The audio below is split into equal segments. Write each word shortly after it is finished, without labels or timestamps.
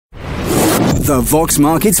The Vox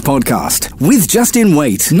Markets Podcast with Justin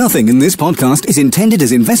Waite. Nothing in this podcast is intended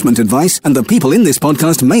as investment advice, and the people in this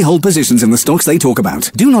podcast may hold positions in the stocks they talk about.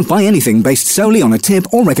 Do not buy anything based solely on a tip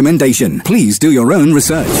or recommendation. Please do your own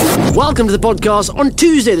research. Welcome to the podcast on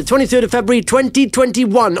Tuesday, the 23rd of February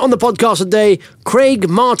 2021. On the podcast today, Craig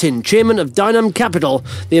Martin, chairman of Dynam Capital,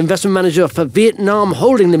 the investment manager for VietNam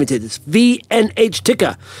Holding Limited, it's VNH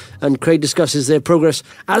ticker. And Craig discusses their progress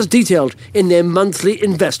as detailed in their monthly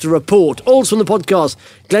investor report. Also on the podcast,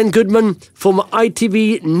 Glen Goodman, former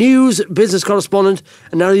ITV News Business correspondent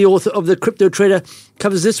and now the author of The Crypto Trader,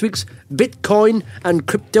 covers this week's Bitcoin and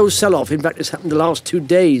crypto sell-off. In fact, it's happened the last 2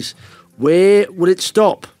 days. Where will it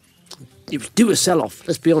stop? It would do a sell-off,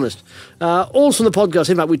 let's be honest. Also on the podcast,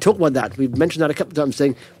 in fact, we talked about that. We've mentioned that a couple of times,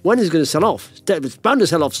 saying, when is it going to sell off? It's bound to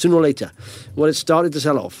sell off sooner or later. Well, it started to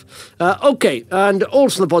sell off. Okay, and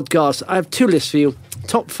also on the podcast, I have two lists for you.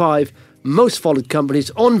 Top 5 most followed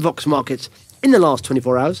companies on Vox Markets in the last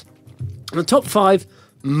 24 hours. And the top 5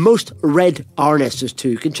 most read RNSs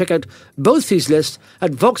too. You can check out both these lists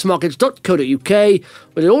at voxmarkets.co.uk,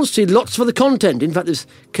 where you'll also see lots of other content. In fact, this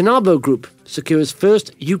Canabo Group secures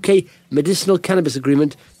first UK medicinal cannabis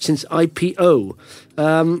agreement since IPO.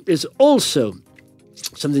 There's also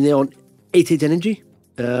something there on 88 Energy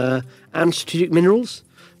and Strategic Minerals.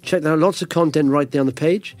 Check that out. Lots of content right there on the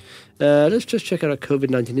page. Let's just check out our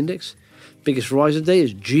COVID-19 index. Biggest rise of the day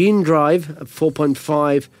is Gene Drive at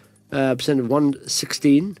 4.5%. Of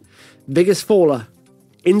 116. Biggest faller,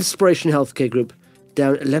 Inspiration Healthcare Group,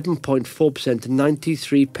 down 11.4% to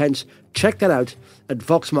 93 pence. Check that out at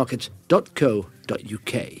voxmarkets.co.uk.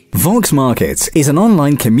 Vox Markets is an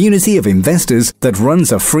online community of investors that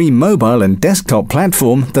runs a free mobile and desktop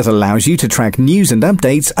platform that allows you to track news and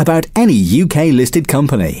updates about any UK-listed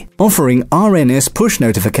company, offering RNS push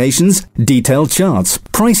notifications, detailed charts,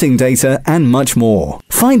 pricing data, and much more.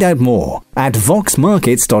 Find out more at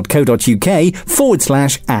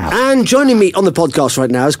voxmarkets.co.uk/app. And joining me on the podcast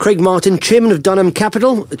right now is Craig Martin, chairman of Dynam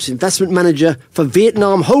Capital, its investment manager for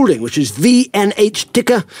VietNam Holding, which is VNH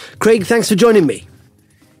ticker. Craig, thanks for joining me.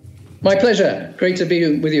 My pleasure. Great to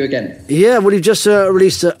be with you again. Yeah, well, you've just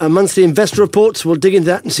released a monthly investor report, so we'll dig into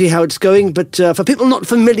that and see how it's going. But for people not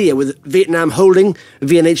familiar with VietNam Holding,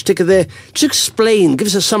 VNH ticker there, just explain, give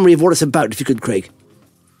us a summary of what it's about, if you could, Craig.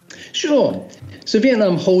 Sure. So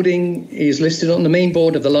VietNam Holding is listed on the main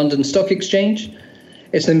board of the London Stock Exchange.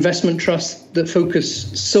 It's an investment trust that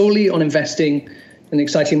focuses solely on investing in the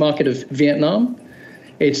exciting market of Vietnam.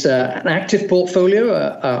 It's an active portfolio,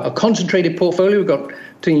 a concentrated portfolio. We've got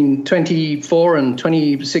between 24 and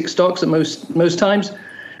 26 stocks at most times,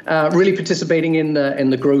 really participating in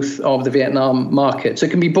the growth of the Vietnam market. So it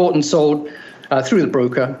can be bought and sold through the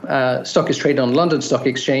broker. Stock is traded on London Stock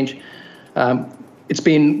Exchange. It's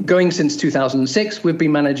been going since 2006. We've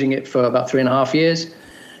been managing it for about 3.5 years.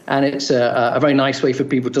 And it's a very nice way for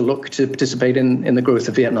people to look to participate in the growth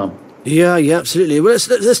of Vietnam. Yeah, absolutely. Well,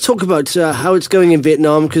 let's talk about how it's going in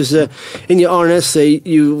Vietnam, because in your RNS,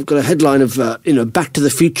 you've got a headline of Back to the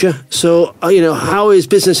Future. So, how is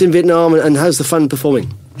business in Vietnam and how's the fund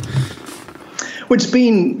performing? Well, it's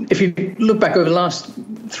been, if you look back over the last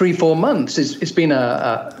 3-4 months, it's been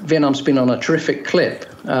Vietnam's been on a terrific clip.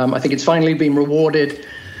 I think it's finally been rewarded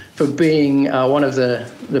for being one of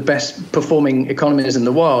the best performing economies in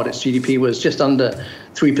the world. Its GDP was just under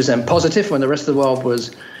 3% positive when the rest of the world was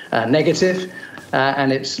negative,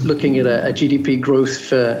 and it's looking at a GDP growth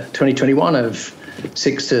for 2021 of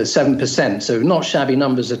 6 to 7%, so not shabby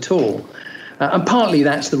numbers at all. And partly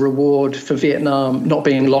that's the reward for Vietnam not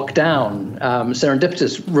being locked down,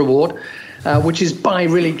 serendipitous reward, which is by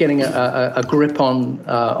really getting a grip on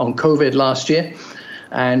COVID last year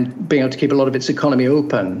and being able to keep a lot of its economy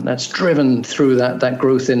open. That's driven through that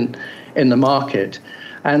growth in the market.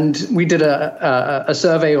 And we did a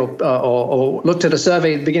survey or looked at a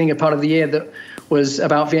survey at the beginning of part of the year that was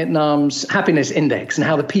about Vietnam's happiness index and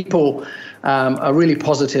how the people are really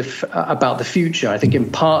positive about the future. I think in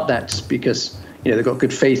part that's because they've got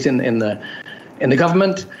good faith in the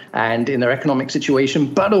government and in their economic situation,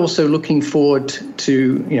 but also looking forward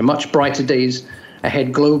to much brighter days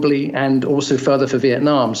ahead globally and also further for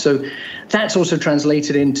Vietnam. So that's also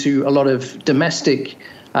translated into a lot of domestic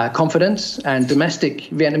confidence and domestic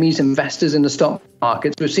Vietnamese investors in the stock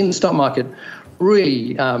markets. We've seen the stock market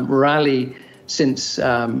really rally since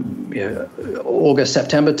August,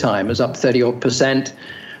 September time. Is up 30-odd%.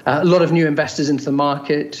 A lot of new investors into the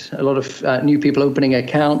market, a lot of new people opening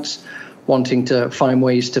accounts, wanting to find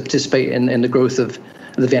ways to participate in the growth of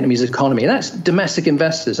the Vietnamese economy. And that's domestic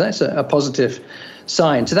investors. That's a positive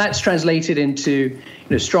sign. So that's translated into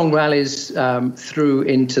strong rallies through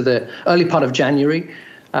into the early part of January.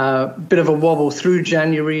 Bit of a wobble through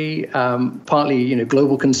January, partly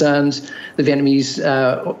global concerns, the Vietnamese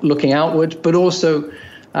looking outward, but also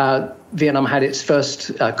Vietnam had its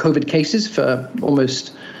first COVID cases for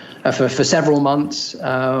for several months,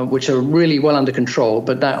 which are really well under control.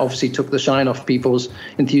 But that obviously took the shine off people's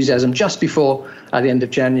enthusiasm just before the end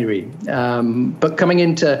of January. But coming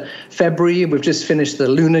into February, we've just finished the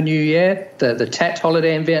Lunar New Year, the Tet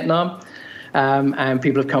holiday in Vietnam. And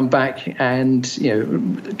people have come back and,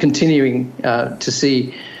 continuing to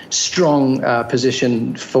see strong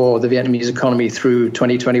position for the Vietnamese economy through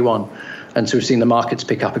 2021. And so we've seen the markets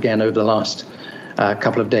pick up again over the last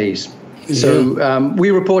couple of days. So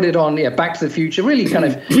we reported on Back to the Future, really kind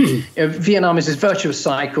of Vietnam is this virtuous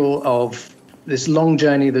cycle of this long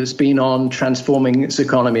journey that's been on transforming its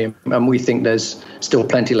economy. And we think there's still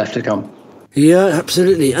plenty left to come. Yeah,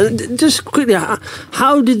 absolutely. And just quickly,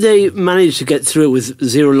 how did they manage to get through it with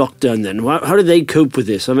zero lockdown then? How did they cope with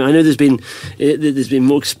this? I mean, I know there's been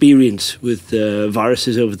more experience with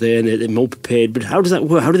viruses over there and they're more prepared, but how does that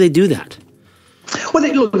work? How do they do that?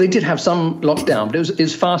 Well, they did have some lockdown, but it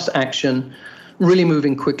was fast action, really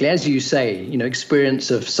moving quickly. As you say,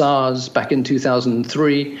 experience of SARS back in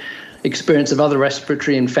 2003, experience of other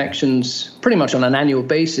respiratory infections pretty much on an annual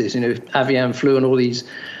basis, avian flu and all these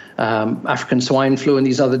African swine flu and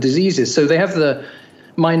these other diseases. So they have the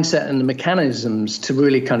mindset and the mechanisms to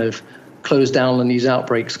really kind of close down on these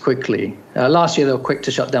outbreaks quickly. Last year, they were quick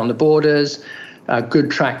to shut down the borders,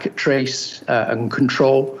 good track, trace and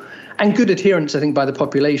control, and good adherence, I think, by the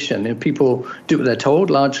population. People do what they're told,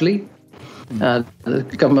 largely. The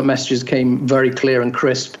government messages came very clear and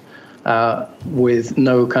crisp with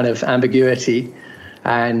no kind of ambiguity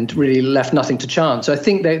and really left nothing to chance. So I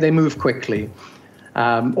think they move quickly.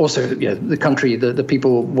 Also, the country, the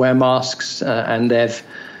people wear masks and they've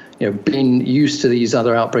been used to these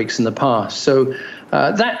other outbreaks in the past. So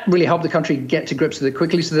that really helped the country get to grips with it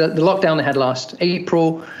quickly. So the lockdown they had last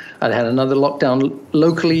April, they had another lockdown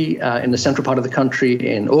locally in the central part of the country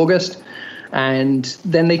in August. And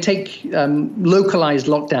then they take localized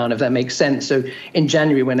lockdown, if that makes sense. So in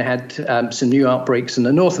January, when they had some new outbreaks in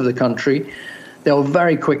the north of the country, they were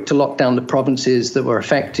very quick to lock down the provinces that were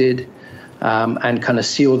affected and kind of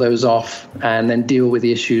seal those off and then deal with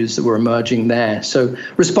the issues that were emerging there. So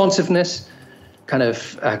responsiveness, kind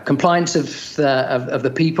of compliance of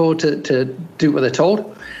the people to do what they're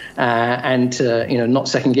told and to not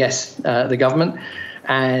second guess the government.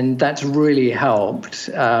 And that's really helped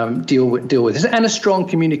deal with this, and a strong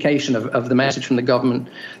communication of the message from the government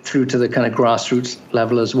through to the kind of grassroots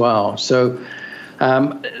level as well. So,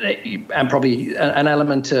 and probably an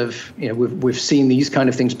element of we've seen these kind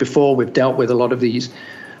of things before. We've dealt with a lot of these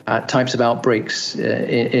types of outbreaks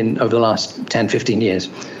in over the last 10, 15 years.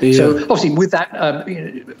 Yeah. So obviously, with that,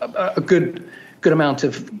 a good amount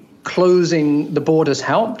of closing the borders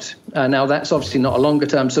helped. Now that's obviously not a longer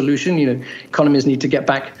term solution. Economies need to get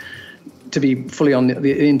back to be fully on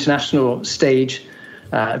the international stage.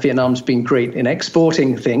 Vietnam's been great in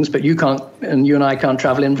exporting things, but you and I can't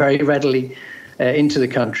travel in very readily into the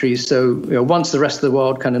country. So once the rest of the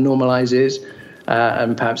world kind of normalizes,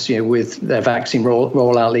 and perhaps with their vaccine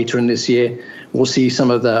rollout later in this year, we'll see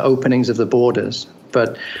some of the openings of the borders.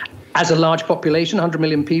 But as a large population, 100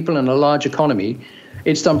 million people and a large economy,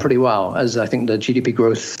 it's done pretty well, as I think the GDP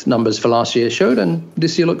growth numbers for last year showed, and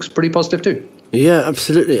this year looks pretty positive too. Yeah,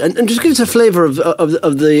 absolutely. And just give us a flavour of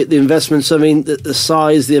the investments. I mean, the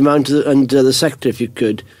size, the amount, and the sector, if you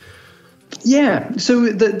could. Yeah. So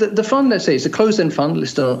the fund, let's say, it's a closed-end fund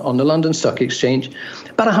listed on the London Stock Exchange,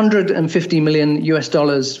 about $150 million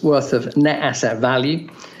worth of net asset value,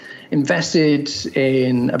 invested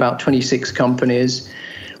in about 26 companies.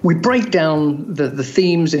 We break down the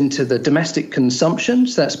themes into the domestic consumption,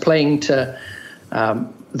 so that's playing to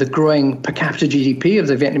the growing per capita GDP of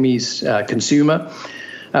the Vietnamese consumer.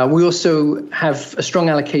 We also have a strong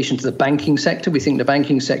allocation to the banking sector. We think the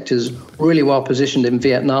banking sector is really well positioned in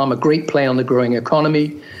Vietnam, a great play on the growing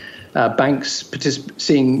economy. Banks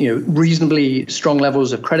seeing reasonably strong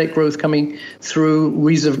levels of credit growth coming through,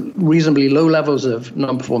 reasonably low levels of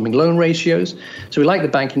non-performing loan ratios. So we like the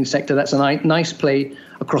banking sector. That's a nice play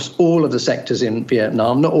across all of the sectors in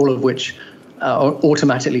Vietnam, not all of which are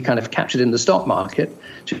automatically kind of captured in the stock market.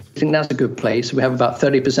 So I think that's a good play. So we have about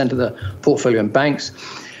 30% of the portfolio in banks.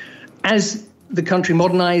 As the country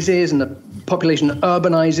modernizes and the population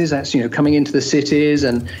urbanizes, that's coming into the cities,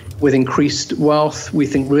 and with increased wealth, we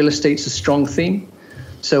think real estate's a strong theme.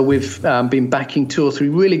 So we've been backing 2 or 3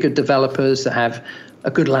 really good developers that have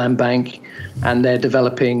a good land bank, and they're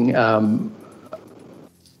developing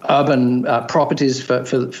urban properties for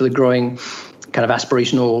the growing kind of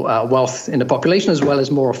aspirational wealth in the population, as well as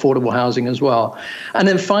more affordable housing as well. And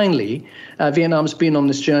then finally, Vietnam's been on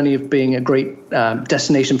this journey of being a great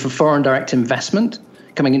destination for foreign direct investment,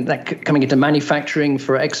 coming into manufacturing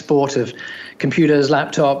for export of computers,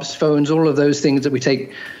 laptops, phones, all of those things that we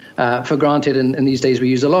take for granted, and these days we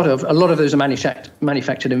use a lot of those are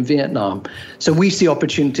manufactured in Vietnam. So we see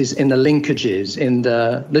opportunities in the linkages, in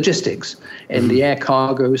the logistics, in the air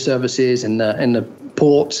cargo services, in the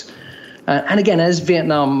ports. And again, as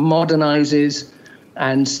Vietnam modernizes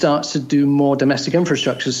and starts to do more domestic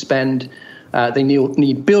infrastructure spend, they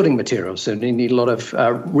need building materials. So they need a lot of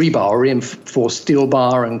rebar, reinforced steel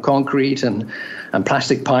bar and concrete and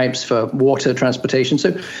plastic pipes for water transportation.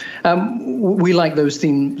 So we like those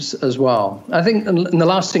themes as well. I think, and the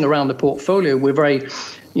last thing around the portfolio, we're very,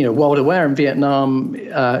 well aware in Vietnam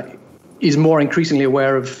is more increasingly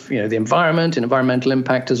aware of, the environment and environmental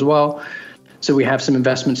impact as well. So we have some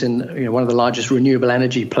investments in, one of the largest renewable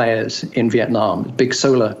energy players in Vietnam, big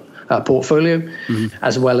solar portfolio,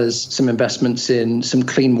 as well as some investments in some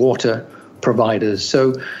clean water providers.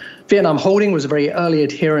 So Vietnam Holding was a very early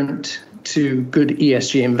adherent to good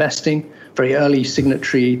ESG investing, very early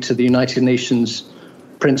signatory to the United Nations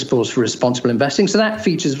Principles for Responsible Investing. So that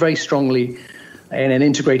features very strongly in an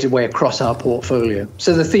integrated way across our portfolio.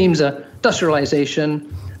 So the themes are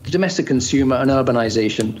industrialisation, the domestic consumer, and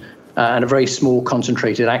urbanisation, and a very small,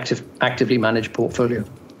 concentrated, actively managed portfolio.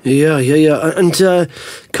 Yeah. And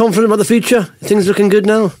confident about the future? Things looking good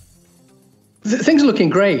now? Things are looking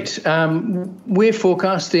great. We're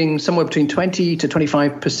forecasting somewhere between 20 to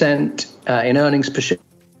 25% in earnings per share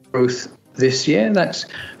growth this year. That's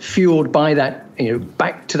fueled by that,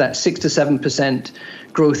 back to that 6 to 7%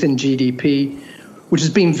 growth in GDP, which has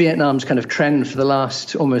been Vietnam's kind of trend for the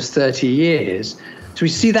last almost 30 years. So we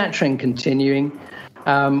see that trend continuing.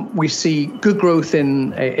 We see good growth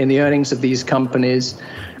in the earnings of these companies,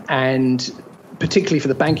 and particularly for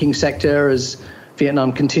the banking sector, as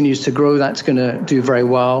Vietnam continues to grow, that's going to do very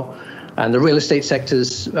well. And the real estate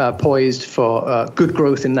sector's poised for good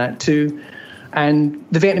growth in that too. And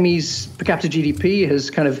the Vietnamese per capita GDP has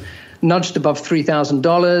kind of nudged above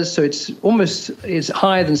 $3,000. So it's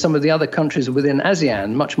higher than some of the other countries within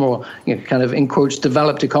ASEAN, much more kind of in quotes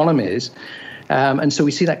developed economies. And so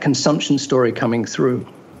we see that consumption story coming through.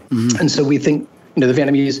 And so we think the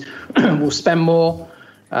Vietnamese will spend more.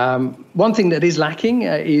 One thing that is lacking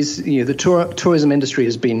is the tourism industry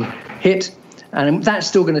has been hit, and that's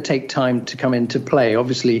still going to take time to come into play.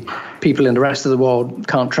 Obviously, people in the rest of the world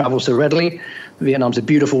can't travel so readily. Vietnam's a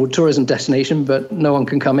beautiful tourism destination, but no one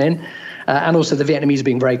can come in. And also the Vietnamese are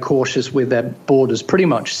being very cautious with their borders pretty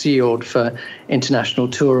much sealed for international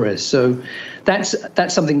tourists. So that's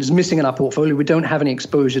something that's missing in our portfolio. We don't have any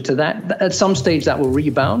exposure to that. At some stage that will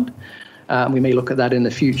rebound. We may look at that in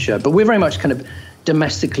the future. But we're very much kind of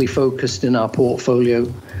domestically focused in our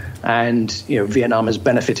portfolio. And Vietnam has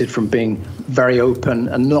benefited from being very open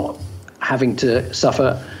and not having to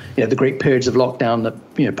suffer the great periods of lockdown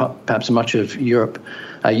that perhaps much of Europe,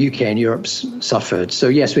 UK and Europe's suffered. So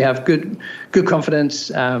yes, we have good confidence,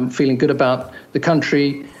 feeling good about the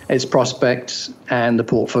country, its prospects, and the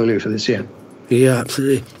portfolio for this year. Yeah,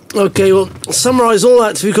 absolutely. Okay, well, summarise all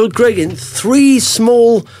that, if you could, Craig, in 3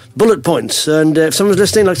 small bullet points. And if someone's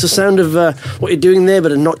listening, likes the sound of what you're doing there,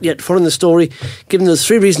 but are not yet following the story, give them those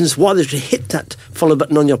 3 reasons why they should hit that follow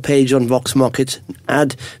button on your page on Vox Markets.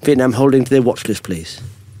 Add Vietnam Holding to their watch list, please.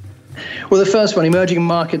 Well, the first one, emerging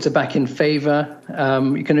markets are back in favour.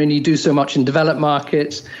 You can only do so much in developed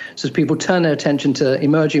markets. So as people turn their attention to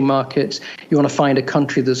emerging markets, you want to find a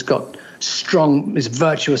country that's got this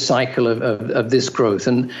virtuous cycle of this growth.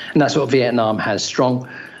 And that's what Vietnam has, strong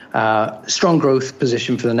growth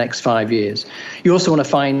position for the next 5 years. You also want to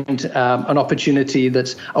find an opportunity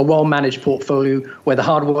that's a well-managed portfolio where the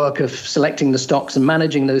hard work of selecting the stocks and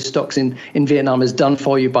managing those stocks in Vietnam is done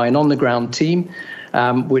for you by an on-the-ground team,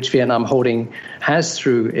 which Vietnam Holding has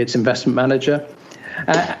through its investment manager.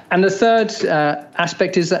 And the third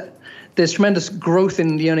aspect is that there's tremendous growth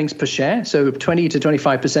in the earnings per share, so 20 to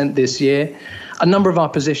 25% this year. A number of our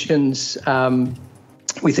positions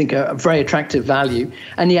we think are a very attractive value,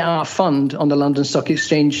 and yet our fund on the London Stock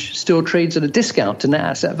Exchange still trades at a discount to net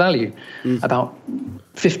asset value, about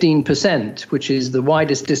 15%, which is the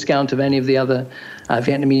widest discount of any of the other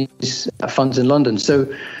Vietnamese funds in London. So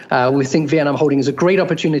we think Vietnam Holding is a great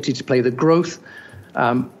opportunity to play the growth.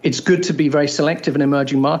 It's good to be very selective in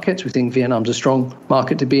emerging markets. We think Vietnam's a strong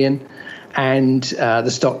market to be in, and the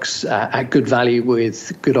stock's at good value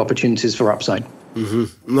with good opportunities for upside.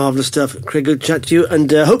 Marvellous stuff. Craig, good chat to you,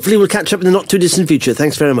 and hopefully we'll catch up in the not too distant future.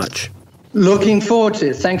 Thanks very much. Looking forward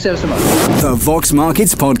to it. Thanks ever so much. The Vox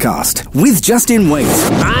Markets Podcast with Justin Waite.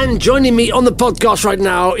 And joining me on the podcast right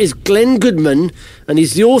now is Glen Goodman, and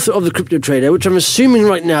he's the author of The Crypto Trader, which I'm assuming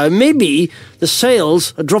right now maybe the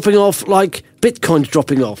sales are dropping off like Bitcoin's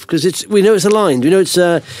dropping off, because we know it's aligned. We know it's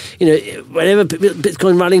whenever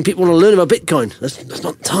Bitcoin rallying, people want to learn about Bitcoin. That's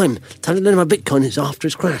not the time. The time to learn about Bitcoin is after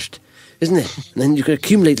it's crashed, isn't it? And then you can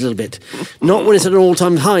accumulate a little bit. Not when it's at an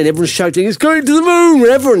all-time high and everyone's shouting, it's going to the moon!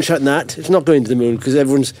 When everyone's shouting that, it's not going to the moon because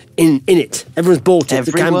everyone's in it. Everyone's bought it.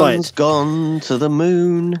 They can buy it. Everyone's gone to the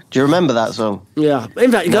moon. Do you remember that song? Yeah.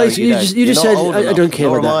 In fact, guys, you just said, I don't care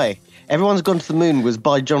about that. Everyone's Gone to the Moon was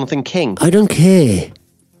by Jonathan King. I don't care.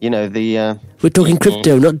 You know, the... We're talking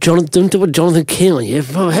crypto, not Jonathan. Don't talk about Jonathan King on here,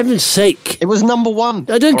 for heaven's sake. It was number one.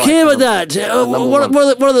 I don't care about that. What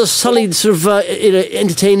are the sullied sort of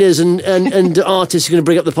entertainers and artists who are going to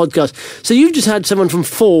bring up the podcast? So you've just had someone from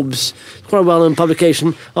Forbes, quite a well-known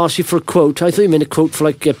publication, ask you for a quote. I thought you meant a quote for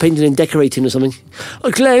like painting and decorating or something.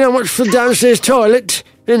 Oh, Claire, how much for the downstairs toilet?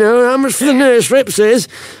 You know, how much for the nursery upstairs?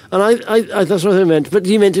 And I that's what I meant. But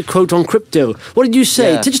you meant a quote on crypto. What did you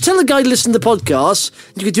say? Yeah. Just tell the guy to listen to the podcast.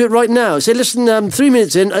 You could do it right now. Say, listen, 3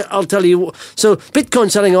 minutes in, I'll tell you. So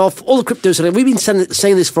Bitcoin selling off, all the crypto selling. We've been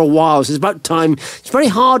saying this for a while, so it's about time. It's very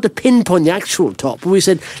hard to pinpoint the actual top. But we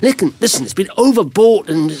said, listen, it's been overbought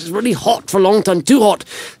and it's really hot for a long time, too hot.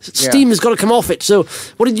 Steam has got to come off it. So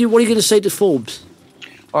what are you going to say to Forbes?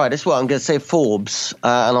 All right, this is what I'm going to say, Forbes,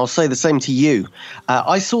 and I'll say the same to you.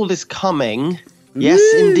 I saw this coming. Yes,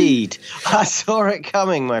 indeed. I saw it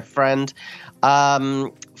coming, my friend.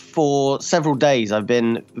 For several days, I've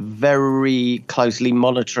been very closely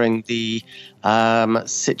monitoring the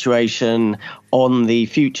situation on the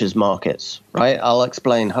futures markets, right? I'll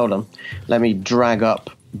explain. Hold on. Let me drag up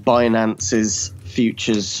Binance's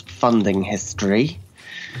futures funding history.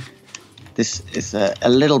 This is a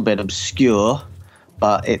little bit obscure,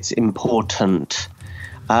 but it's important.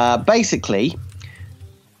 Basically,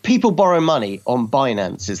 people borrow money on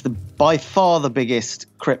Binance. It's by far the biggest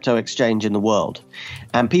crypto exchange in the world.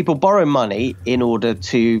 And people borrow money in order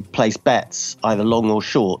to place bets, either long or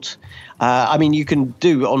short. You can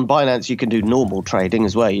do, on Binance, you can do normal trading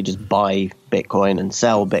as well. You just buy Bitcoin and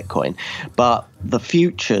sell Bitcoin. But the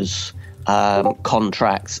futures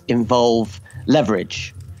contracts involve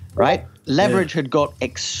leverage, right? Leverage had got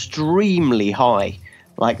extremely high.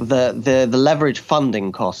 Like the leverage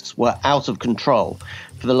funding costs were out of control.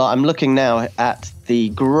 I'm looking now at the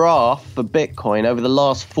graph for Bitcoin over the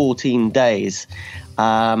last 14 days.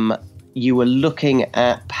 You were looking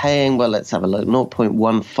at paying, well, let's have a look,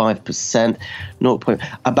 0.15%,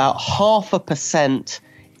 about 0.5%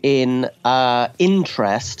 in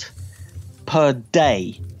interest per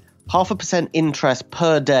day. 0.5% interest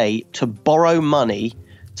per day to borrow money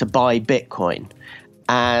to buy Bitcoin.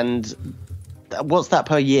 And what's that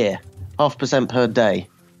per year? 0.5% per day.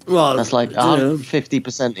 Well, that's like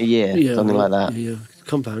 50% a year, something like that. Yeah,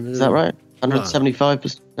 compound. Is that right?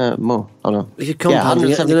 175% more. Hold on. If you're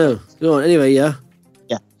compounding, I don't know. Go on. Anyway, yeah.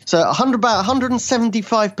 Yeah. So about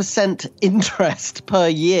 175% interest per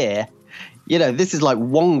year. You know, this is like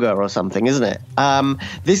Wonga or something, isn't it?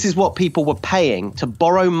 This is what people were paying to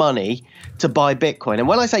borrow money to buy Bitcoin. And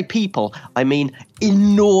when I say people, I mean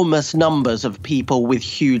enormous numbers of people with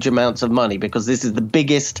huge amounts of money, because this is the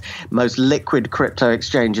biggest, most liquid crypto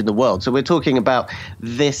exchange in the world. So we're talking about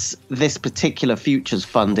this particular futures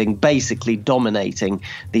funding basically dominating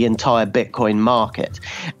the entire Bitcoin market.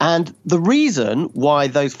 And the reason why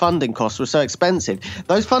those funding costs were so expensive,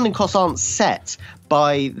 those funding costs aren't set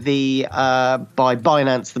by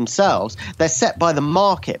Binance themselves. They're set by the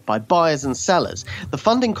market, by buyers and sellers. The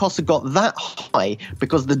funding costs have got that high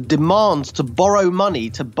because the demand to borrow money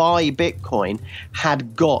to buy Bitcoin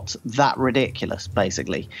had got that ridiculous,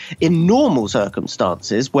 basically. In normal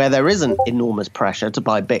circumstances, where there isn't enormous pressure to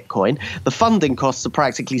buy Bitcoin, the funding costs are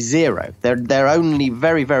practically zero. They're only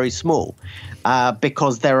very, very small.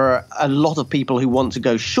 Because there are a lot of people who want to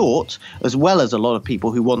go short, as well as a lot of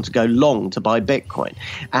people who want to go long to buy Bitcoin.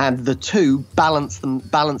 And the two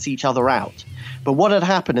balance each other out. But what had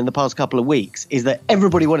happened in the past couple of weeks is that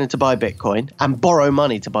everybody wanted to buy Bitcoin and borrow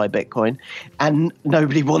money to buy Bitcoin, and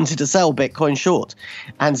nobody wanted to sell Bitcoin short.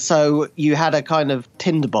 And so you had a kind of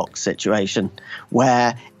tinderbox situation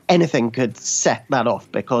where anything could set that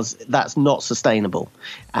off, because that's not sustainable,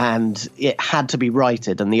 and it had to be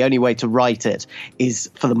righted. And the only way to right it is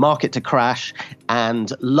for the market to crash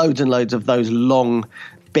and loads of those long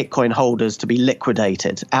Bitcoin holders to be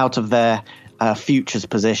liquidated out of their futures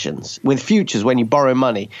positions. With futures, when you borrow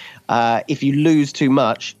money, if you lose too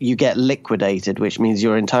much, you get liquidated, which means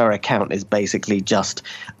your entire account is basically just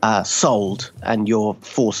sold and you're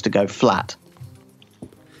forced to go flat.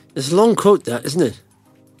 It's a long quote, that, isn't it?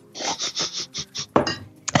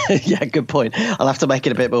 Yeah, good point. I'll have to make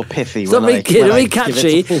it a bit more pithy. It's not very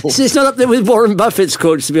catchy. It's not up there with Warren Buffett's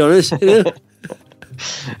quotes, to be honest.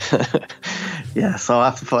 Yeah, so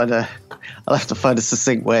I'll have to find a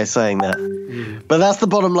succinct way of saying that. But that's the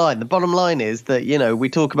bottom line. The bottom line is that, we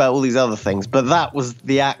talk about all these other things, but that was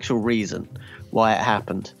the actual reason why it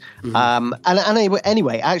happened. And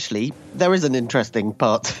anyway, actually, there is an interesting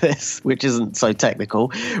part to this, which isn't so technical,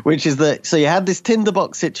 which is that, so you had this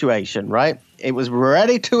tinderbox situation, right? It was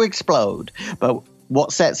ready to explode. But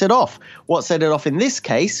what sets it off? What set it off in this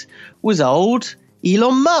case was old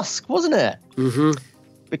Elon Musk, wasn't it? Mm-hmm.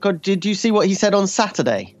 Because did you see what he said on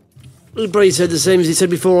Saturday? Well, he said the same as he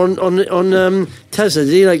said before on Tesla.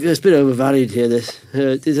 Did he? It's a bit overvalued here, this.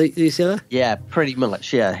 Did you see that? Yeah, pretty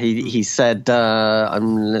much, yeah. He said,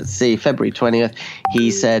 let's see, February 20th,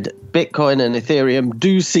 he said, Bitcoin and Ethereum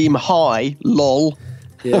do seem high, lol.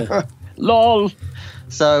 Yeah. Lol.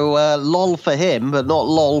 So, lol for him, but not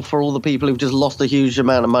lol for all the people who've just lost a huge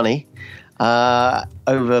amount of money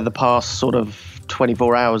over the past sort of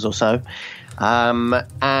 24 hours or so. And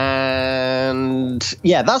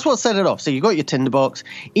yeah, that's what set it off. So you got your tinderbox.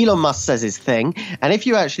 Elon Musk says his thing. And if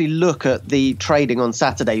you actually look at the trading on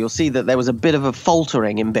Saturday, you'll see that there was a bit of a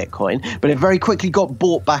faltering in Bitcoin, but it very quickly got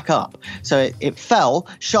bought back up. So it fell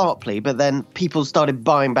sharply, but then people started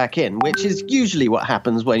buying back in, which is usually what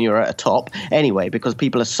happens when you're at a top anyway, because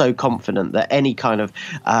people are so confident that any kind of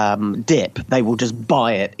dip, they will just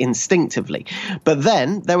buy it instinctively. But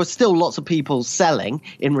then there were still lots of people selling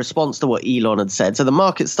in response to what Elon had said. So the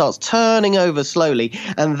market starts turning over slowly,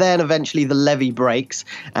 and then eventually the levee breaks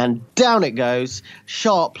and down it goes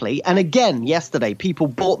sharply. And again, yesterday, people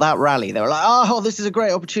bought that rally. They were like, oh, this is a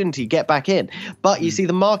great opportunity, get back in. But you see,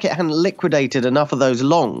 the market hadn't liquidated enough of those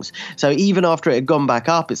longs. So even after it had gone back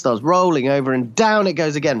up, it starts rolling over and down it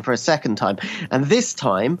goes again for a second time. And this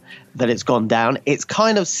time that it's gone down, it's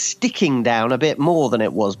kind of sticking down a bit more than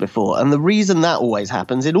it was before. And the reason that always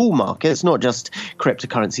happens in all markets, not just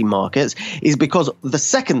cryptocurrency markets, is because the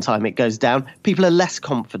second time it goes down, people are less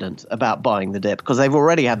confident about buying the dip because they've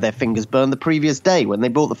already had their fingers burned the previous day when they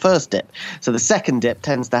bought the first dip. So the second dip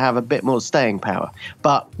tends to have a bit more staying power.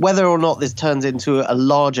 But whether or not this turns into a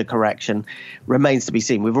larger correction remains to be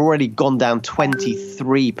seen. We've already gone down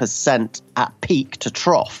 23% at peak to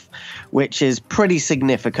trough, which is pretty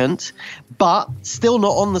significant, but still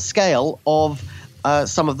not on the scale of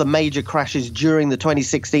some of the major crashes during the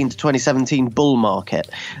 2016 to 2017 bull market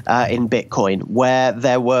in Bitcoin, where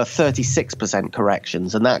there were 36%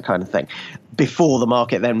 corrections and that kind of thing, before the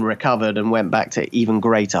market then recovered and went back to even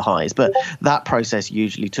greater highs. But that process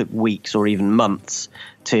usually took weeks or even months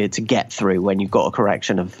to get through. When you've got a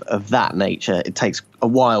correction of that nature, it takes a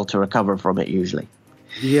while to recover from it usually.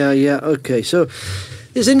 Yeah, okay. So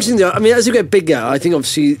it's interesting, though. I mean, as you get bigger, I think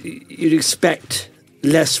obviously you'd expect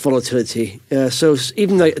less volatility. So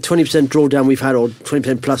even like a 20% drawdown we've had, or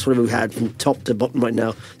 20% plus whatever we've had from top to bottom right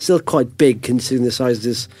now, still quite big considering the size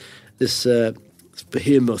of this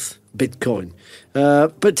behemoth Bitcoin.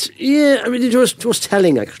 But yeah, I mean, it was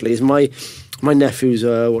telling actually. Is my nephew's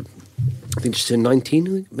I think just turned 19,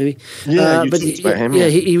 I think, maybe. Yeah, but him,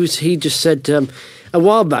 he just said a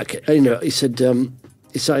while back. He said.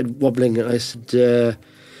 He started wobbling, and I said, "Do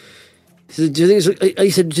you think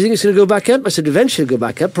it's going to go back up?" I said, "Eventually it'll go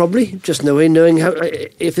back up, probably. Just knowing how,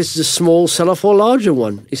 if this is a small sell-off or a larger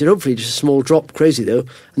one." He said, "Hopefully just a small drop, crazy though."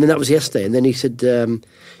 And then that was yesterday. And then he said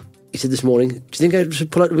this morning, "Do you think I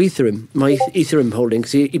should pull out of Ethereum, my Ethereum holding?"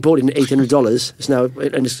 Because he bought it in $800. It's now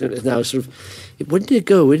sort of. Where did it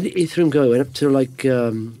go? Where did Ethereum go? It went up to like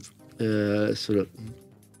sort of.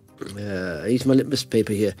 I use my litmus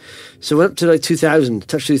paper here. So went up to like 2,000,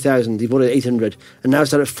 touched 2,000. He bought it at 800, and now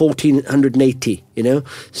it's at 1,480.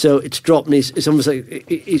 So it's dropped. And it's almost like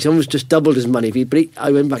it's almost just doubled his money. But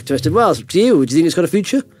I went back to him. I said, "Well, it's up to you. Do you think it's got a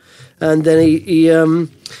future?" And then he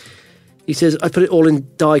says, "I put it all in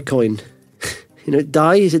Dai coin."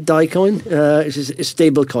 Dai, is it Dai coin? It's a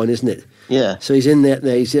stable coin, isn't it? Yeah. So he's in there.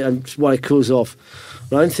 He said, while it cools off.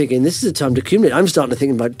 Well, I'm thinking this is the time to accumulate. I'm starting to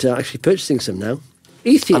think about actually purchasing some now.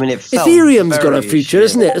 Ethereum's got a future,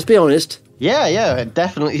 isn't it? Let's be honest. Yeah, it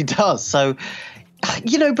definitely does. So,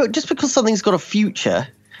 but just because something's got a future,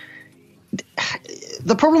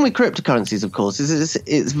 the problem with cryptocurrencies, of course, is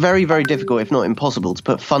it's very, very difficult, if not impossible, to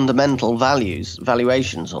put fundamental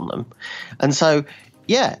valuations on them. And so,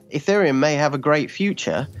 yeah, Ethereum may have a great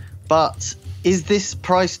future, but is this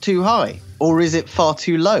price too high or is it far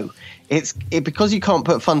too low? Because you can't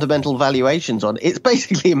put fundamental valuations on, it's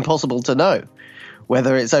basically impossible to know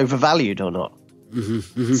whether it's overvalued or not.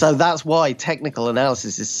 So that's why technical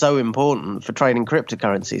analysis is so important for trading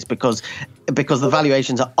cryptocurrencies, because the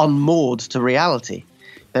valuations are unmoored to reality.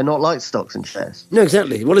 They're not like stocks and shares. No,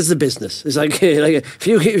 exactly. What is the business? It's like if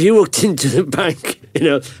you walked into the bank,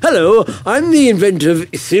 hello, I'm the inventor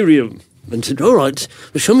of Ethereum, and said, all right,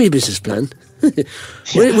 well, show me your business plan.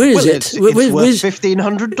 Where is it? It's worth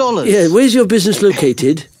 $1,500. Yeah, where's your business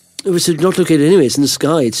located? It's not located anywhere. It's in the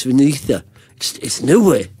sky. It's in the ether. It's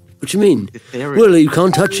nowhere. What do you mean? Ethereum. Well, you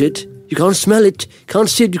can't touch it. You can't smell it. You can't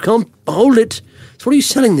see it. You can't hold it. So what are you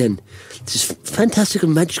selling then? This fantastic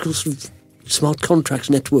and magical sort of smart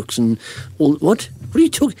contracts, networks, and all. What? What are you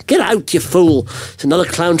talking? Get out, you fool! It's another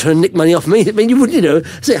clown trying to nick money off me. I mean, you would,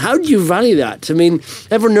 say, how do you value that? I mean,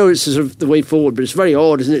 everyone knows it's sort of the way forward, but it's very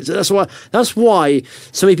odd, isn't it? So that's why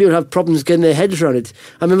so many people have problems getting their heads around it.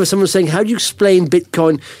 I remember someone saying, how do you explain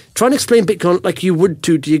Bitcoin? Try and explain Bitcoin like you would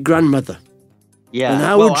to your grandmother. Yeah, and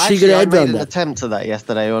how would she get her head around that? I made an attempt at that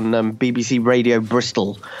yesterday on BBC Radio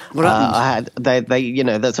Bristol. What happened? They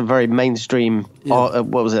that's a very mainstream, what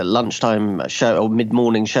was it, lunchtime show or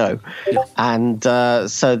mid-morning show, and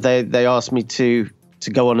so they asked me to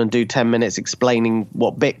go on and do 10 minutes explaining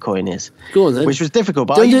what Bitcoin is. Go on then. Which was difficult,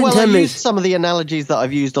 but I used some of the analogies that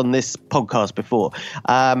I've used on this podcast before.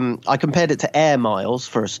 I compared it to air miles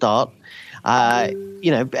for a start.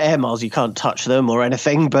 Air miles, you can't touch them or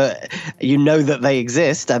anything, but you know that they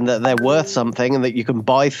exist and that they're worth something and that you can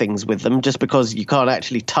buy things with them. Just because you can't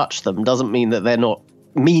actually touch them doesn't mean that they're not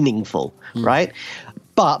meaningful, right?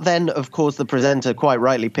 But then, of course, the presenter quite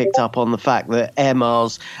rightly picked up on the fact that air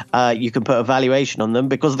miles, you can put a valuation on them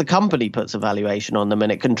because the company puts a valuation on them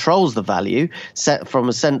and it controls the value set from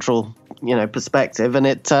a central perspective, and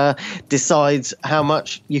it decides how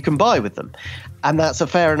much you can buy with them. And that's a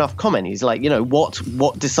fair enough comment. He's like,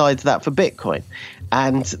 what decides that for Bitcoin?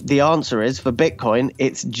 And the answer is, for Bitcoin,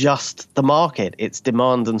 it's just the market. It's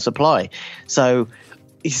demand and supply. So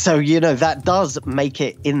that does make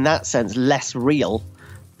it, in that sense, less real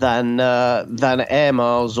than air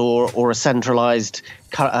miles or a centralized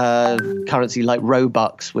currency like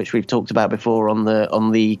Robux, which we've talked about before on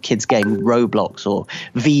the kids game Roblox, or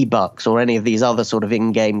V-Bucks, or any of these other sort of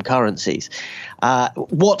in-game currencies.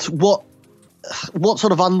 What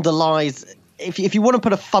sort of underlies, if you want to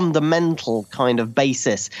put a fundamental kind of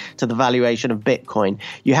basis to the valuation of Bitcoin,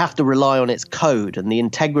 you have to rely on its code and the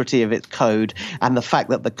integrity of its code, and the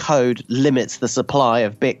fact that the code limits the supply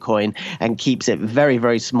of Bitcoin and keeps it very,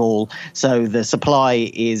 very small. So the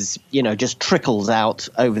supply is, just trickles out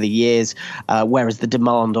over the years, whereas the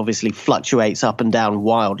demand obviously fluctuates up and down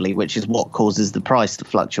wildly, which is what causes the price to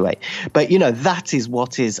fluctuate. But, that is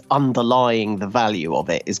what is underlying the value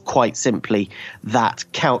of it, is quite simply that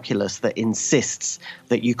calculus that insists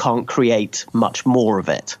that you can't create much more of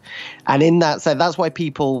it. And in that sense, that's why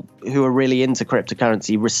people who are really into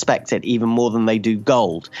cryptocurrency respect it even more than they do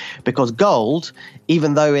gold. Because gold,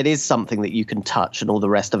 even though it is something that you can touch and all the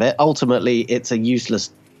rest of it, ultimately it's a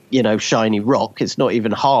useless, shiny rock. It's not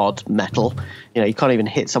even hard metal. You can't even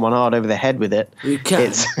hit someone hard over the head with it. You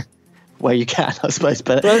can. Well, you can, I suppose,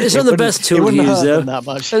 but it's not the best tool to use, though. That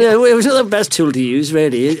much. It's not the best tool to use,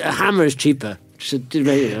 really. A hammer is cheaper.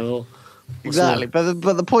 Exactly, but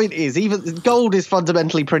the point is, even gold is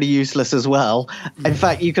fundamentally pretty useless as well. In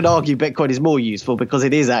fact, you could argue Bitcoin is more useful because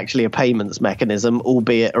it is actually a payments mechanism,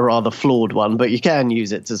 albeit a rather flawed one. But you can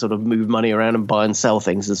use it to sort of move money around and buy and sell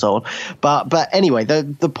things and so on. But anyway,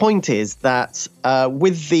 the point is that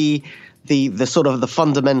with the sort of the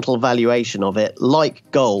fundamental valuation of it, like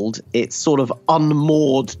gold, it's sort of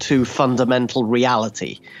unmoored to fundamental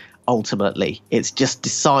reality. Ultimately, it's just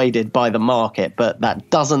decided by the market, but that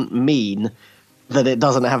doesn't mean that it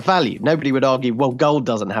doesn't have value. Nobody would argue, well, gold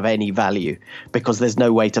doesn't have any value because there's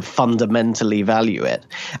no way to fundamentally value it.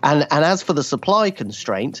 And as for the supply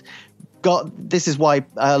constraint, this is why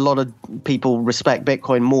a lot of people respect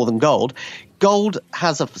Bitcoin more than gold. Gold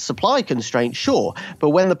has a supply constraint, sure, but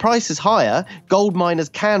when the price is higher, gold miners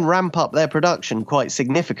can ramp up their production quite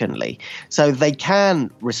significantly. So they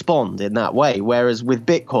can respond in that way, whereas with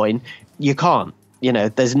Bitcoin, you can't.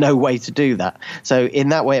 There's no way to do that. So in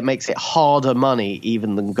that way, it makes it harder money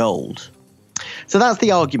even than gold. So that's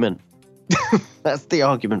the argument. That's the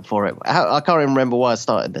argument for it. I can't even remember why I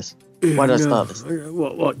started this. Why did I start this?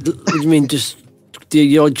 What do you mean, just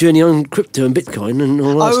your journey on crypto and Bitcoin and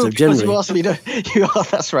all that stuff generally? You asked me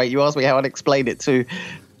that's right. You asked me how I'd explain it to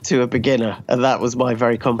a beginner, and that was my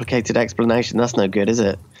very complicated explanation. That's no good, is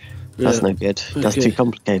it? That's no good. That's too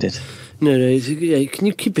complicated. No. Can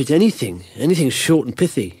you keep it anything short and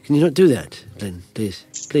pithy? Can you not do that, Glenn? Please.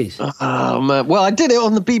 Oh, man. Well, I did it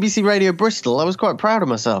on the BBC Radio Bristol. I was quite proud of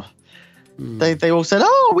myself. They all said,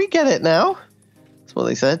 "Oh, we get it now." That's what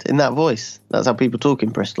they said in that voice. That's how people talk in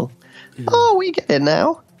Bristol. Yeah. Oh, we get it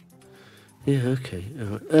now. Yeah, okay. All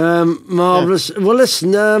right. Marvellous. Yeah. Well,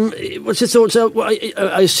 listen, what's your thoughts?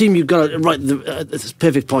 I assume you got it right at the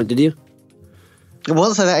perfect point, did you?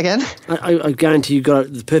 What? Say that again? I guarantee you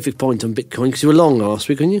got the perfect point on Bitcoin because you were long last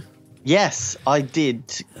week, weren't you? Yes, I did.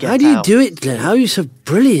 How do you do it, Glenn? How are you so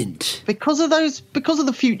brilliant? Because of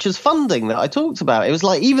the futures funding that I talked about. It was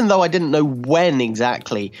like, even though I didn't know when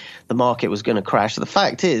exactly the market was going to crash, the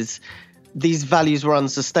fact is these values were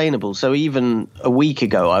unsustainable. So even a week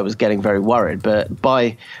ago, I was getting very worried. But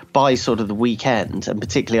by sort of the weekend, and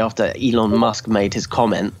particularly after Elon Musk made his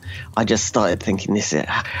comment, I just started thinking,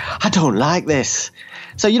 I don't like this.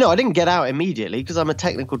 So, I didn't get out immediately because I'm a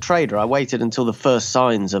technical trader. I waited until the first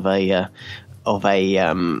signs of a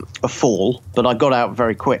fall, but I got out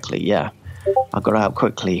very quickly. Yeah, I got out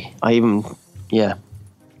quickly. Yeah.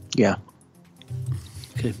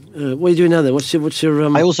 Okay. What are you doing now then? What's your?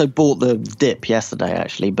 I also bought the dip yesterday,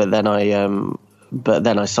 actually, but then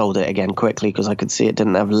I sold it again quickly because I could see it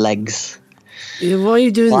didn't have legs. Yeah, why are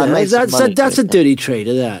you doing that? That's a dirty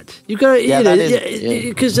trader. That you got,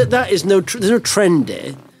 because there's no trend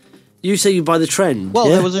there. You say you buy the trend. Well,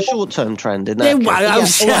 there was a short-term trend in that.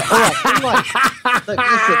 Listen,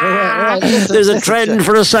 there's a trend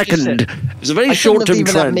for a second. There's a very short-term trend. I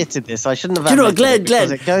shouldn't have admitted this. I shouldn't have admitted it. Glenn.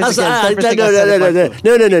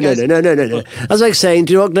 No. That's like saying,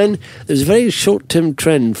 do you know what, Glenn? There's a very short-term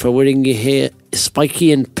trend for wearing your hair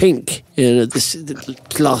spiky and pink. This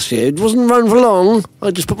last year. It wasn't run for long.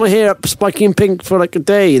 I just put my hair up spiky and pink for like a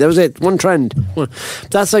day. That was it. One trend.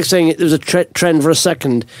 That's like saying there was a trend for a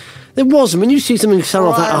second. There wasn't. When you see something sell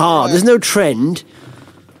off that hard, there's no trend.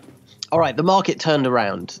 All right, the market turned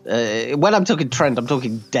around. When I'm talking trend, I'm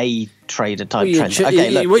talking day trader type trend.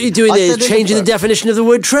 What you're doing there is changing the definition of the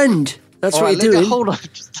word trend. That's what you're doing. Hold on,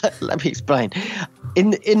 just let me explain.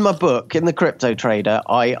 In my book, in The Crypto Trader,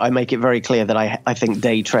 I make it very clear that I think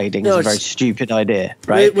day trading is a very stupid idea.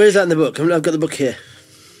 Right? Where's that in the book? I've got the book here.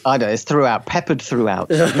 I know, it's peppered throughout.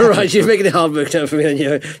 Right, you're making it hard work now for me.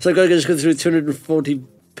 So I've got to just go through 240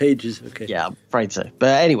 pages. Okay. Yeah, I'm afraid so.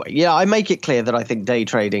 But anyway, I make it clear that I think day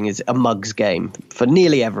trading is a mug's game for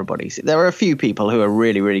nearly everybody. There are a few people who are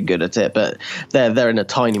really, really good at it, but they're in a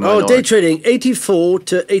tiny minority. Oh, day trading, 84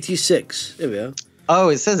 to 86. There we are. Oh,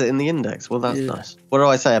 it says it in the index. Well, that's nice. What do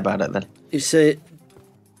I say about it then? You say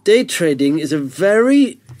day trading is a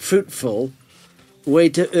very fruitful way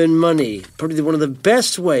to earn money. Probably one of the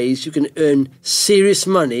best ways you can earn serious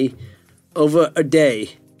money over a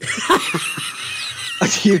day.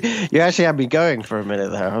 You actually had me going for a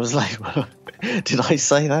minute there. I was like, did I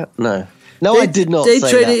say that? No, I did not say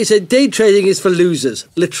that. He said day trading is for losers,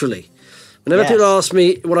 literally. Whenever people ask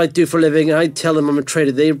me what I do for a living and I tell them I'm a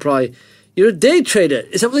trader, they reply, "You're a day trader."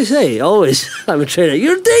 Is that what they say? Always. I'm a trader.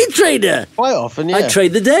 You're a day trader. Quite often, yeah. I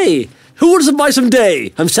trade the day. Who wants to buy some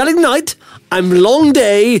day? I'm selling night. I'm long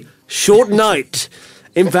day, short night.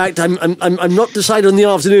 In fact, I'm not decided on the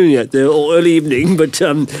afternoon yet, or early evening, but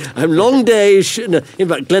I'm long day. In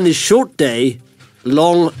fact, Glenn is short day,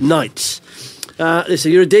 long nights. They say,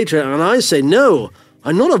 "You're a day trader," and I say, "No,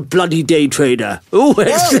 I'm not a bloody day trader." Oh,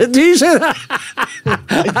 excellent! Do you say that?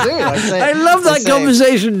 I do. I love that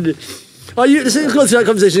conversation. Let's go through that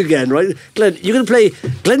conversation again, right? Glenn, you're going to play.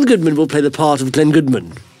 Glen Goodman will play the part of Glen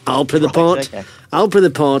Goodman. I'll play the part. Okay. I'll play the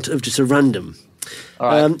part of just a random. All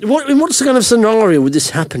right. What's the kind of scenario would this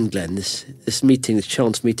happen, Glenn? This meeting, this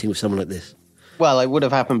chance meeting with someone like this? Well, it would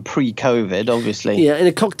have happened pre-COVID, obviously. Yeah, in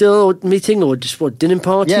a cocktail meeting or just dinner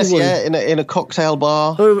party? Yes, in a cocktail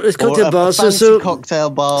bar. Oh, it's cocktail bar. A fancy cocktail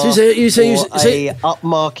bar. So you say a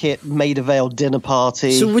upmarket Maida Vale dinner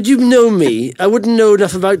party. So would you know me? I wouldn't know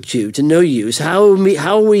enough about you to know you. So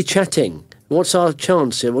how are we chatting? What's our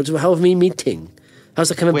chance here? How are we meeting? How's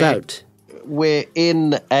that come about? We're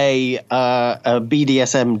in a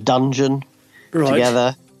BDSM dungeon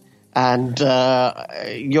together, and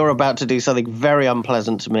you're about to do something very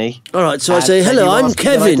unpleasant to me. All right, so I say, "Hello, I'm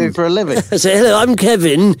Kevin." What I do for a living. I say, "Hello, I'm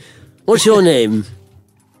Kevin. What's your name?"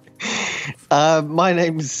 My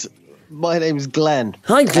name's Glenn.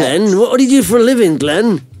 Hi, Glenn. What do you do for a living,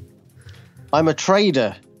 Glenn? I'm a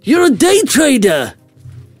trader. You're a day trader.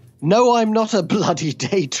 No, I'm not a bloody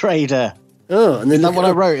day trader. Oh, and then that's what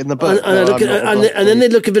I wrote in the book. And then they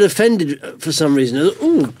look a bit offended for some reason.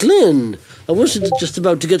 "Oh, Glenn, I was just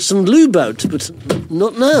about to get some lube out, but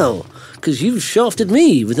not now, because you've shafted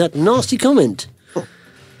me with that nasty comment."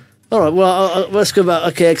 All right, well, let's go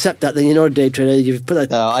back. Okay, accept that then. You're not a day trader. You've put that.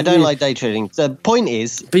 No, I don't like day trading. The point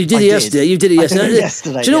is... But you did it yesterday. You did it yesterday. I did it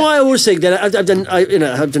yesterday. Do you know what I always think? That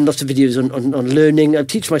I've done lots of videos on learning. I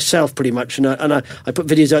teach myself pretty much, and I put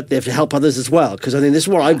videos out there to help others as well, because I think this is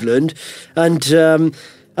what I've learned. And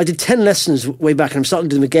I did 10 lessons way back, and I'm starting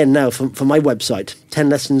to do them again now for my website. 10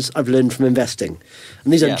 lessons I've learned from investing.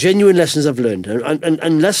 And these are genuine lessons I've learned.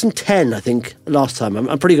 And lesson 10, I think, last time, I'm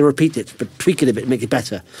probably going to repeat it, but tweak it a bit and make it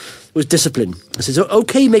better, was discipline. I said, so,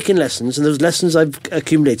 okay, making lessons, and those lessons I've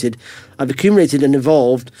accumulated and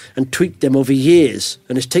evolved and tweaked them over years.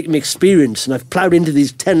 And it's taken me experience, and I've ploughed into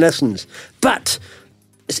these 10 lessons. But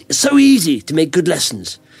it's so easy to make good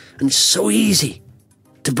lessons, and it's so easy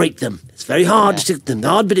to break them. It's very hard to stick to them. The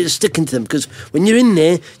hard bit is sticking to them, because when you're in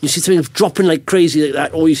there, you see something dropping like crazy like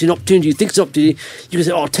that, or you see an opportunity, you think it's an opportunity, you can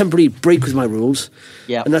say, oh, temporarily break with my rules.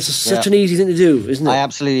 Yeah. And that's such an easy thing to do, isn't it? I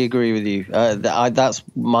absolutely agree with you. That's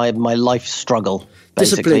my life struggle,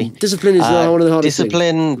 basically. Discipline is one of the hardest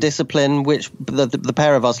things. Discipline, which the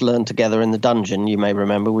pair of us learned together in the dungeon, you may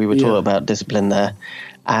remember. We were talking about discipline there.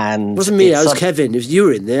 And it wasn't me, I was Kevin. If you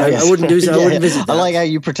were in there, I wouldn't do so. I wouldn't visit that. I like how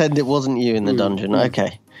you pretend it wasn't you in the dungeon.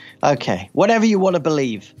 Okay. Whatever you want to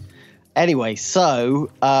believe. Anyway,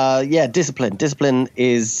 so discipline. Discipline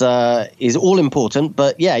is all important.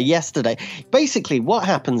 But yesterday, basically, what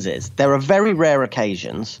happens is there are very rare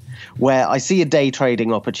occasions where I see a day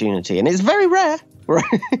trading opportunity, and it's very rare. We're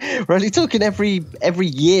only talking every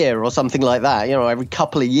year or something like that, every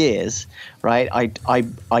couple of years, right?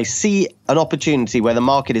 I see an opportunity where the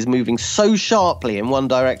market is moving so sharply in one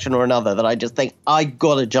direction or another that I just think I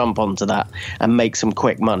got to jump onto that and make some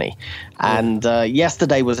quick money. And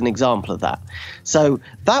yesterday was an example of that. So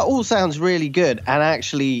that all sounds really good and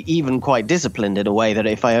actually even quite disciplined in a way that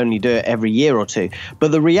if I only do it every year or two.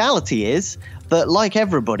 But the reality is that, like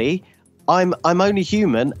everybody, I'm only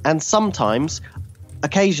human, and sometimes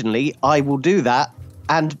occasionally I will do that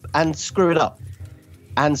and screw it up.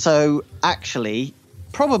 And so actually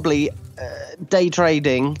probably day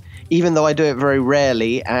trading, even though I do it very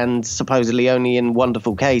rarely and supposedly only in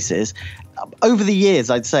wonderful cases, over the years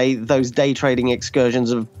I'd say those day trading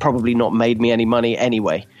excursions have probably not made me any money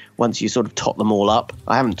anyway. Once you sort of tot them all up.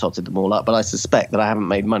 I haven't totted them all up, but I suspect that I haven't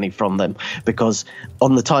made money from them, because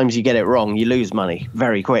on the times you get it wrong, you lose money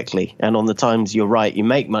very quickly. And on the times you're right, you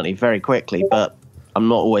make money very quickly. But I'm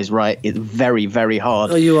not always right. It's very, very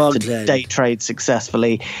hard to day trade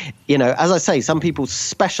successfully. As I say, some people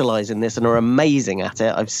specialize in this and are amazing at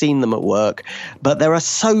it. I've seen them at work, but there are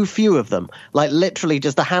so few of them, like literally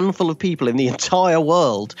just a handful of people in the entire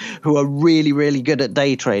world who are really, really good at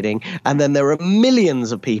day trading. And then there are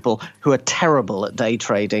millions of people who are terrible at day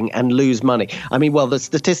trading and lose money. I mean, well, the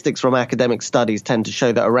statistics from academic studies tend to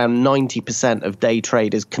show that around 90% of day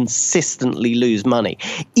traders consistently lose money.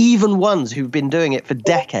 Even ones who've been doing it for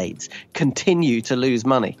decades continue to lose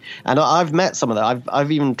money. And I've met some of them.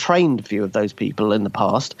 I've even trained a few of those people in the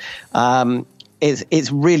past.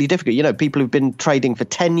 It's really difficult. People who've been trading for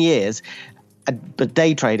 10 years, but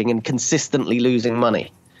day trading and consistently losing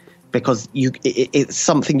money, because it's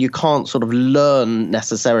something you can't sort of learn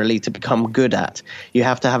necessarily to become good at. You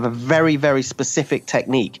have to have a very, very specific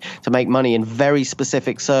technique to make money in very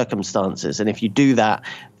specific circumstances. And if you do that,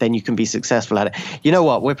 then you can be successful at it. You know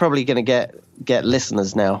what? We're probably going to get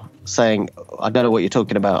listeners now saying, I don't know what you're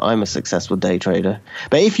talking about. I'm a successful day trader.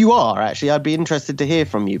 But if you are, actually, I'd be interested to hear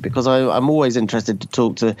from you, because I'm always interested to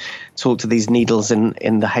talk to these needles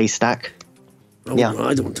in the haystack. Oh, yeah.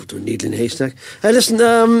 I don't want to talk to a needle in a haystack. Listen,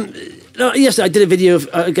 yes, I did a video of,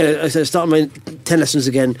 again, I started my 10 lessons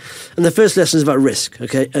again, and the first lesson is about risk,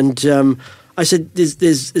 okay? And I said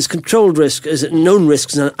there's controlled risk, there's known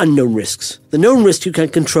risks and unknown risks. The known risks you can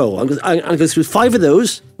control. I'm going to go through 5 of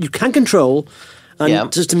those you can control,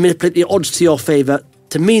 and just to manipulate the odds to your favour.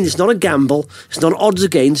 To me, it's not a gamble, it's not odds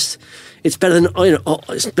against. It's better than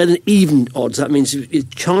it's better than even odds. That means your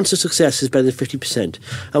chance of success is better than 50%.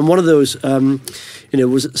 And one of those,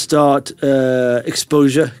 was start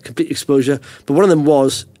exposure, complete exposure. But one of them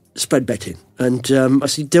was spread betting. And I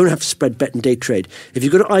said, you don't have to spread bet and day trade. If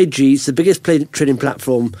you go to IG, it's the biggest trading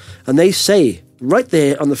platform, and they say right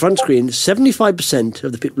there on the front screen, 75%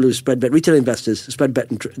 of the people who spread bet, retail investors who spread bet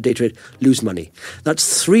and day trade, lose money.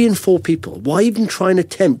 That's 3 in 4 people. Why even try and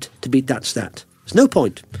attempt to beat that stat? There's no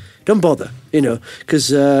point. Don't bother, because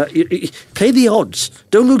play the odds.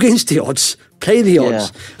 Don't go against the odds. Play the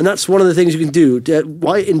odds. Yeah. And that's one of the things you can do.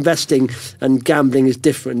 Why investing and gambling is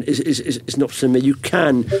different is not similar. You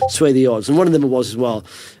can sway the odds. And one of them was as well,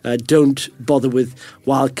 don't bother with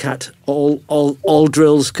wildcat all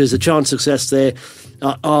drills, because the chance of success there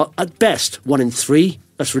are at best 1 in 3.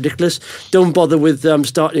 That's ridiculous. Don't bother with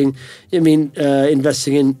investing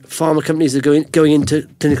in pharma companies that are going into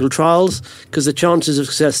clinical trials, because the chances of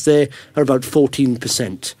success there are about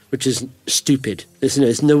 14%, which is stupid.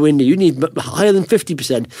 It's nowhere near. You need higher than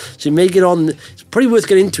 50%. So you may get on. It's probably worth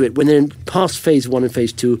getting into it when they're in past phase 1 and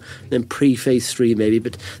phase 2, then pre-phase 3 maybe.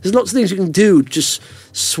 But there's lots of things you can do to just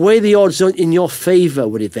sway the odds in your favour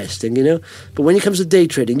when investing, But when it comes to day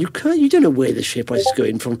trading, you don't know where the share price is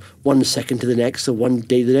going from 1 second to the next or 1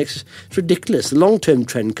 day to the next. It's ridiculous. The long-term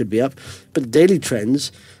trend could be up, but the daily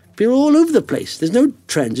trends be all over the place. There's no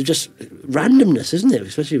trends. It's just randomness, isn't it?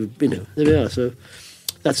 Especially, there we are. So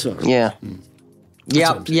that's all. Yeah.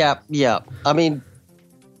 Yeah. I mean,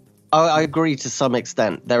 I agree to some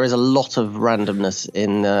extent. There is a lot of randomness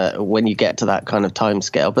in when you get to that kind of time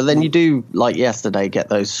scale. But then you do, like yesterday, get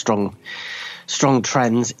those strong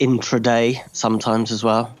trends intraday sometimes as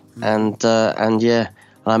well. And yeah,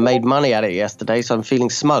 I made money at it yesterday, so I'm feeling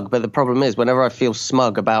smug. But the problem is, whenever I feel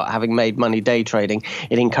smug about having made money day trading,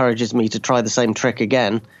 it encourages me to try the same trick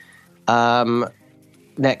again.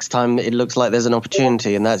 Next time it looks like there's an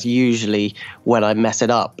opportunity, and that's usually when I mess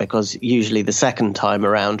it up, because usually the second time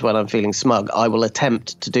around when I'm feeling smug, I will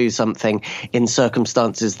attempt to do something in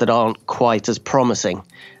circumstances that aren't quite as promising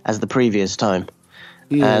as the previous time.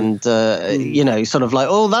 Yeah. And, sort of like,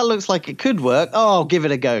 oh, that looks like it could work. Oh, I'll give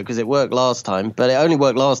it a go because it worked last time. But it only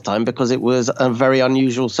worked last time because it was a very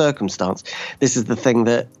unusual circumstance. This is the thing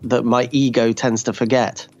that my ego tends to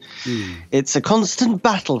forget. It's a constant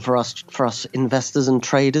battle for us investors and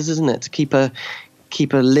traders, isn't it? To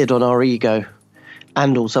keep a lid on our ego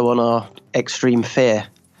and also on our extreme fear.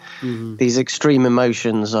 These extreme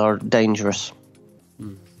emotions are dangerous.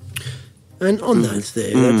 And on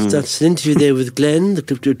that that's an interview there with Glenn, the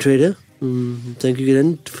crypto trader. Thank you,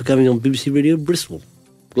 Glenn, for coming on BBC Radio Bristol.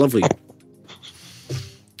 Lovely.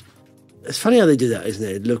 It's funny how they do that, isn't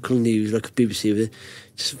it? Local news, like BBC, with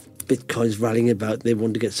just Bitcoin's rallying about. They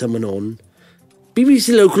want to get someone on.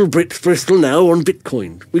 BBC Local Bristol now on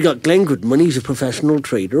Bitcoin. We got Glen Goodman. He's a professional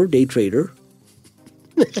trader, day trader.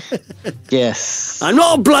 Yes. I'm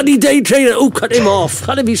not a bloody day trader. Oh, cut him off.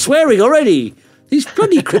 Cut him. He's swearing already. These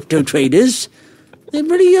bloody crypto traders, they're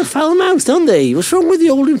really foul-mouthed, aren't they? What's wrong with the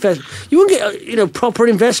old investors? You won't get, proper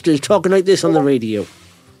investors talking like this on the radio.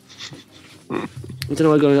 I don't know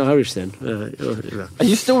why I'm going Irish then. Are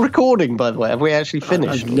you still recording, by the way? Have we actually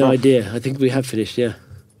finished? I have no idea. I think we have finished, yeah.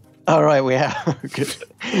 All right, we have. Good.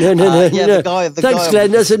 No. The guy. Thanks,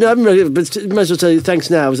 Glenn. But might as well say thanks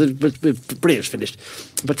now. Brilliant, finished.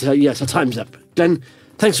 But yes, our time's up. Glenn,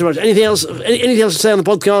 thanks so much. Anything else? Anything else to say on the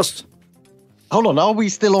podcast? Hold on, are we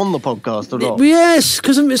still on the podcast or not? Yes,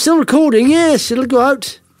 because I'm still recording. Yes, it'll go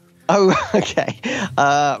out. Oh, okay.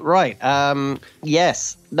 Right.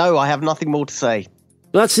 Yes. No, I have nothing more to say.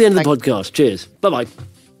 Well, that's the end of the podcast. Cheers. Bye-bye.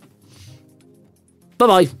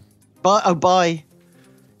 Bye-bye. Bye. Oh, bye.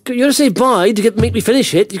 You got to say bye to make me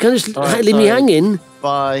finish it. You can't just leave me hanging.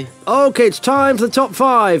 Bye. Okay, it's time for the top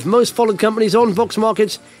 5 most followed companies on Vox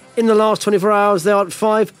Markets in the last 24 hours. They are at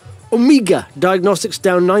 5. Omega Diagnostics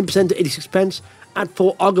down 9% to 86 pence. At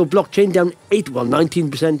 4, Argo Blockchain down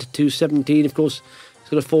 19% to 17. Of course, it's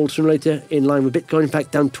going to fall sooner or later in line with Bitcoin. In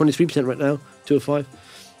fact, down 23% right now, 205.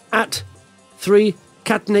 At 3,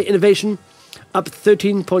 Catenate Innovation up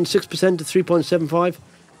 13.6% to 3.75.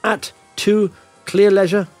 At 2, Clear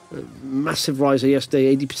Leisure, massive riser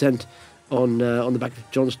yesterday, 80% on the back of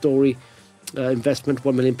John Story investment,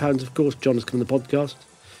 £1 million. Of course, John has come on the podcast.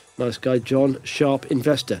 Nice guy, John, sharp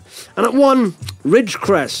investor. And at 1,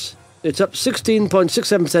 Ridgecrest. It's up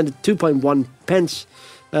 16.67% to 2.1 pence.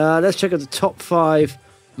 Let's check out the top 5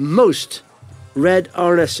 most read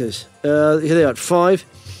RNSs. Here they are at 5.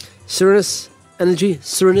 Serenus Energy.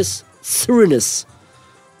 Serenus.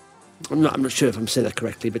 I'm not sure if I'm saying that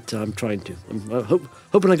correctly, but I'm trying to. I'm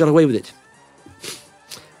hoping I got away with it.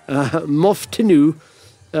 Moff Tinu,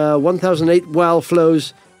 1008 WAL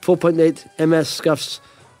flows, 4.8 MS scuffs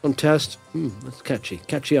on test. That's catchy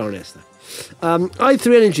RNS there.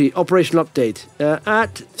 i3 Energy operational update.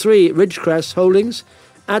 At 3, Ridgecrest Holdings.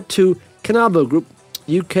 At 2, Canabo Group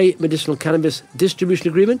UK medicinal cannabis distribution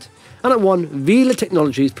agreement. And at 1, Vela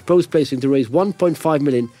Technologies proposed placing to raise 1.5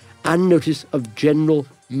 million and notice of general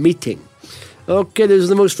meeting. Okay, those are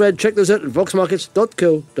the most read. Check those out at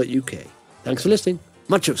voxmarkets.co.uk. Thanks for listening.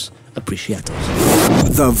 Muchos appreciados.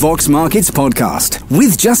 The Vox Markets Podcast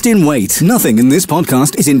with Justin Waite. Nothing in this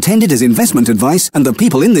podcast is intended as investment advice, and the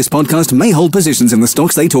people in this podcast may hold positions in the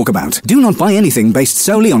stocks they talk about. Do not buy anything based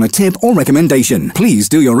solely on a tip or recommendation. Please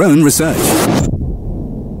do your own research.